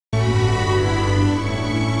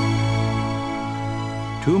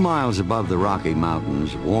2 miles above the Rocky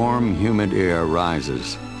Mountains, warm, humid air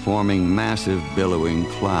rises, forming massive, billowing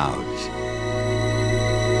clouds.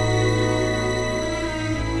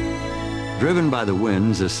 Driven by the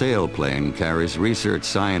winds, a sailplane carries research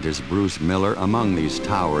scientist Bruce Miller among these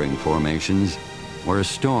towering formations, where a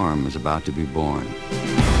storm is about to be born.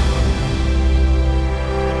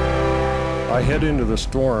 I head into the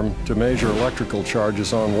storm to measure electrical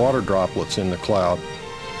charges on water droplets in the cloud.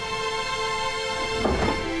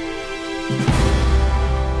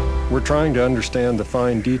 We're trying to understand the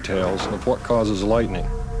fine details of what causes lightning.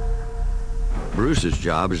 Bruce's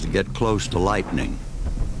job is to get close to lightning,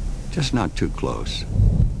 just not too close.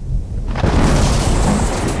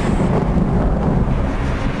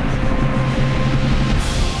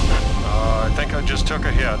 I think I just took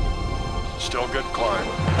a hit. Still good climb.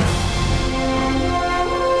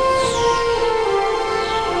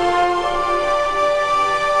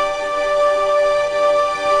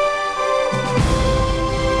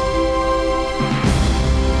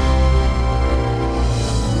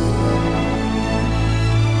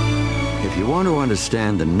 If you want to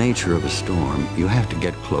understand the nature of a storm, you have to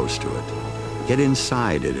get close to it. Get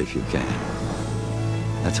inside it if you can.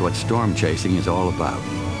 That's what storm chasing is all about.